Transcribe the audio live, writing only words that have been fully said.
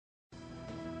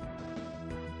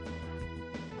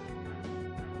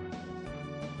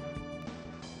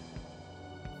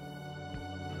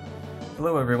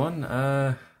Hello everyone,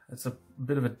 it's a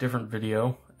bit of a different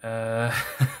video.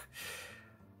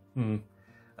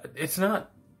 It's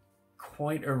not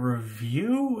quite a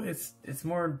review, it's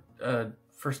more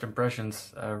first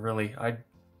impressions, really. I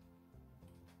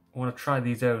want to try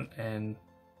these out and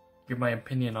give my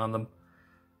opinion on them.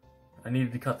 I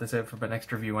needed to cut this out for my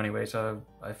next review anyway, so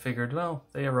I figured, well,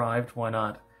 they arrived, why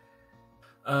not?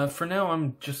 For now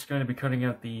I'm just going to be cutting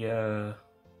out the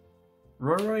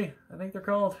Roy, I think they're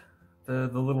called. The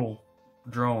little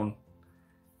drone,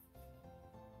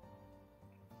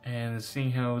 and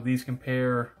seeing how these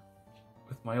compare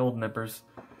with my old nippers.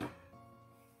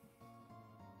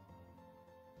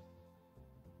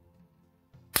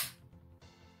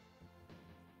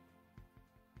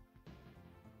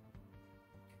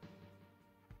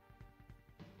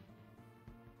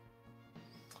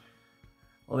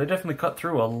 Well, they definitely cut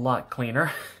through a lot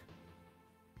cleaner.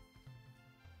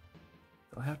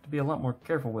 I have to be a lot more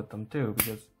careful with them too,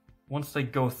 because once they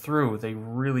go through, they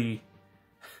really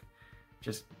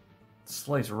just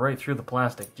slice right through the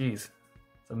plastic. Jeez,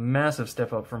 it's a massive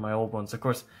step up from my old ones. Of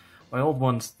course, my old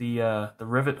ones, the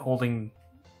rivet holding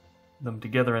them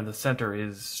together in the center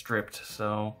is stripped,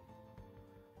 so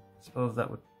I suppose that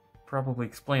would probably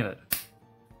explain it.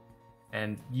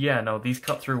 And yeah, no, these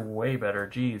cut through way better.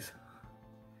 Jeez,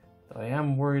 I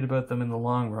am worried about them in the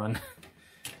long run.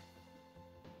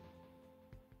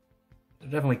 They're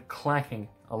definitely clacking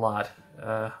a lot.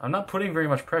 I'm not putting very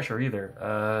much pressure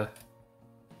either.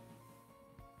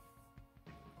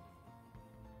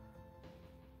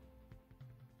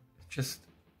 Just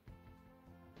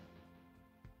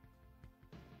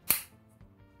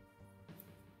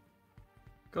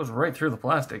goes right through the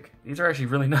plastic. These are actually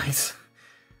really nice.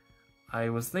 I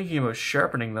was thinking about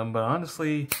sharpening them, but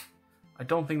honestly, I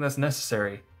don't think that's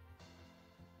necessary.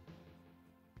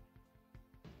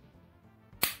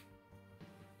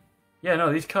 Yeah,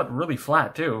 no, these cut really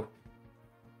flat too.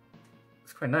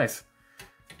 It's quite nice.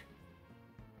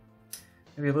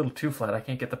 Maybe a little too flat, I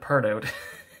can't get the part out.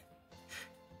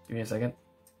 Give me a second.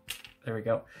 There we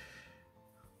go.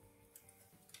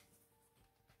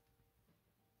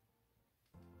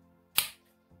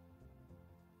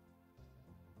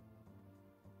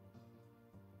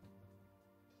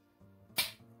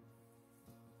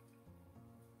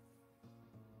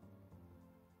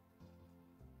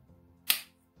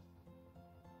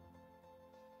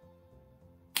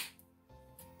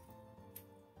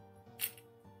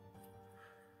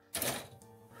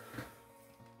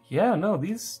 Yeah, no,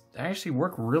 these actually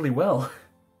work really well.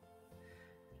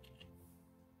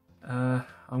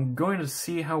 I'm going to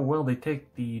see how well they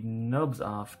take the nubs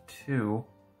off too.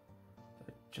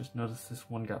 I just noticed this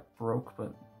one got broke,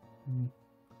 but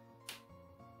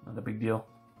not a big deal.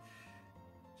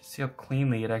 Just see how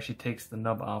cleanly it actually takes the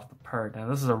nub off the part. Now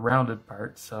this is a rounded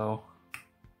part, so...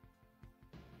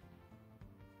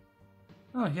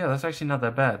 Oh yeah, that's actually not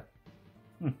that bad.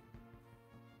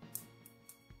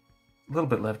 A little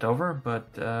bit left over, but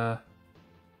yeah,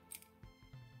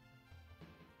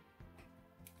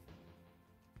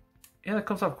 it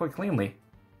comes off quite cleanly.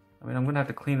 I mean, I'm gonna have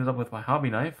to clean it up with my hobby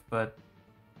knife, but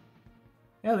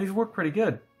yeah, these work pretty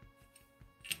good.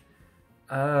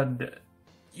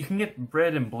 You can get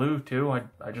red and blue too.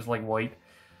 I just like white.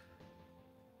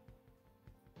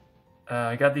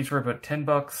 I got these for about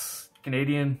 $10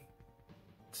 Canadian,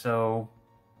 so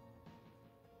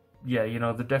yeah, you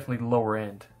know, they're definitely lower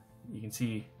end. You can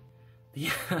see the,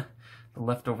 the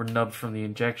leftover nubs from the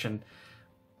injection.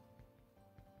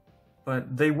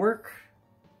 But they work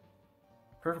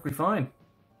perfectly fine.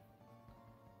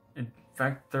 In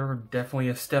fact, they're definitely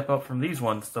a step up from these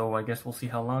ones, so I guess we'll see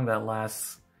how long that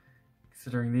lasts,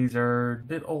 considering these are a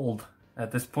bit old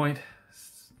at this point,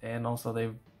 and also they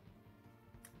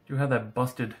do have that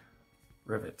busted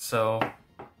rivet, so...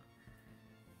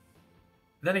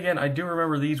 Then again, I do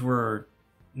remember these were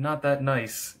not that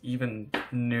nice, even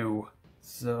new,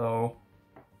 so...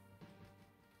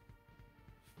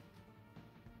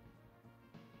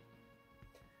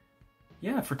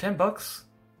 Yeah, for $10,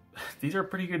 these are a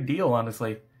pretty good deal,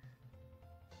 honestly.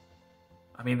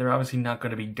 I mean, they're obviously not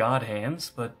going to be god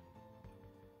hands, but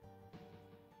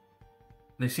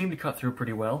they seem to cut through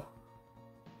pretty well.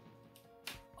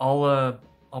 I'll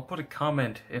put a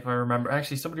comment if I remember.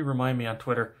 Actually, somebody remind me on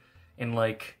Twitter in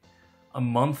like a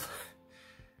month,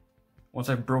 once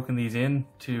I've broken these in,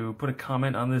 to put a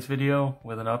comment on this video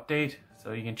with an update,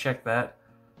 so you can check that.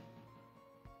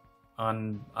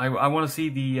 I want to see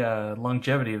the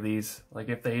longevity of these. Like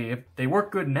if they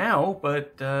work good now,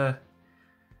 but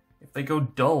if they go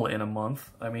dull in a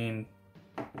month, I mean,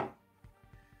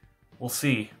 we'll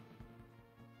see.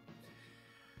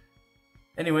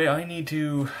 Anyway, I need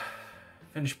to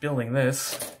finish building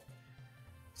this.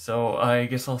 So I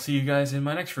guess I'll see you guys in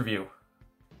my next review.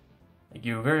 Thank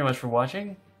you very much for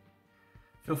watching.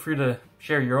 Feel free to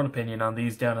share your own opinion on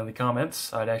these down in the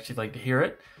comments. I'd actually like to hear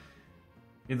it.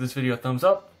 Give this video a thumbs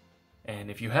up, and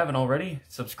if you haven't already,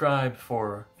 subscribe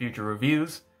for future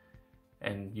reviews.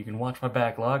 And you can watch my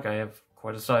backlog. I have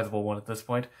quite a sizable one at this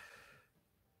point.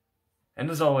 And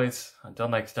as always, until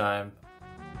next time,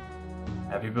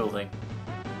 happy building.